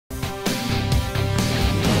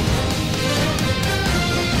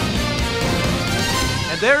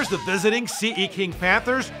there's the visiting CE King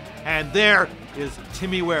Panthers, and there is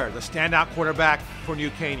Timmy Ware, the standout quarterback for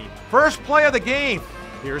New Caney. First play of the game.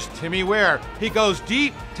 Here's Timmy Ware. He goes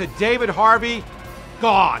deep to David Harvey.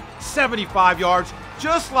 Gone. 75 yards.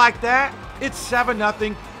 Just like that, it's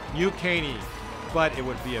 7-0 New Caney. But it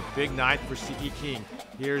would be a big night for CE King.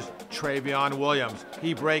 Here's Travion Williams.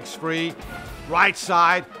 He breaks free. Right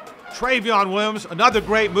side. Travion Williams, another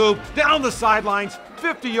great move. Down the sidelines.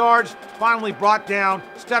 50 yards. Finally brought down.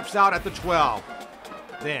 Steps out at the 12.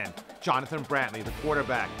 Then Jonathan Brantley, the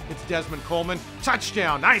quarterback. It's Desmond Coleman.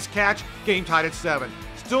 Touchdown. Nice catch. Game tied at 7.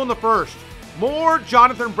 Still in the first. More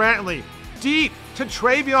Jonathan Brantley. Deep to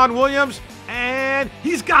Travion Williams. And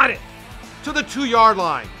he's got it to the 2-yard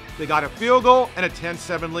line. They got a field goal and a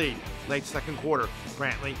 10-7 lead. Late second quarter.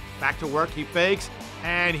 Brantley back to work. He fakes.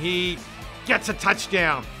 And he gets a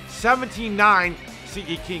touchdown. 17-9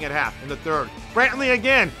 CE King at half in the third. Brantley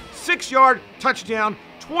again. 6-yard touchdown.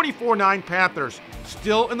 24-9 Panthers.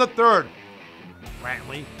 Still in the third.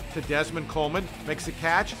 Brantley to Desmond Coleman. Makes a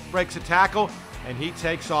catch. Breaks a tackle. And he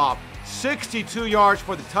takes off. 62 yards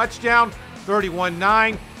for the touchdown.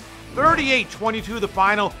 31-9. 38-22 the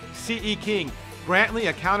final. CE King. Brantley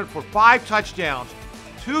accounted for 5 touchdowns.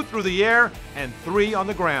 2 through the air and 3 on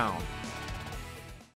the ground.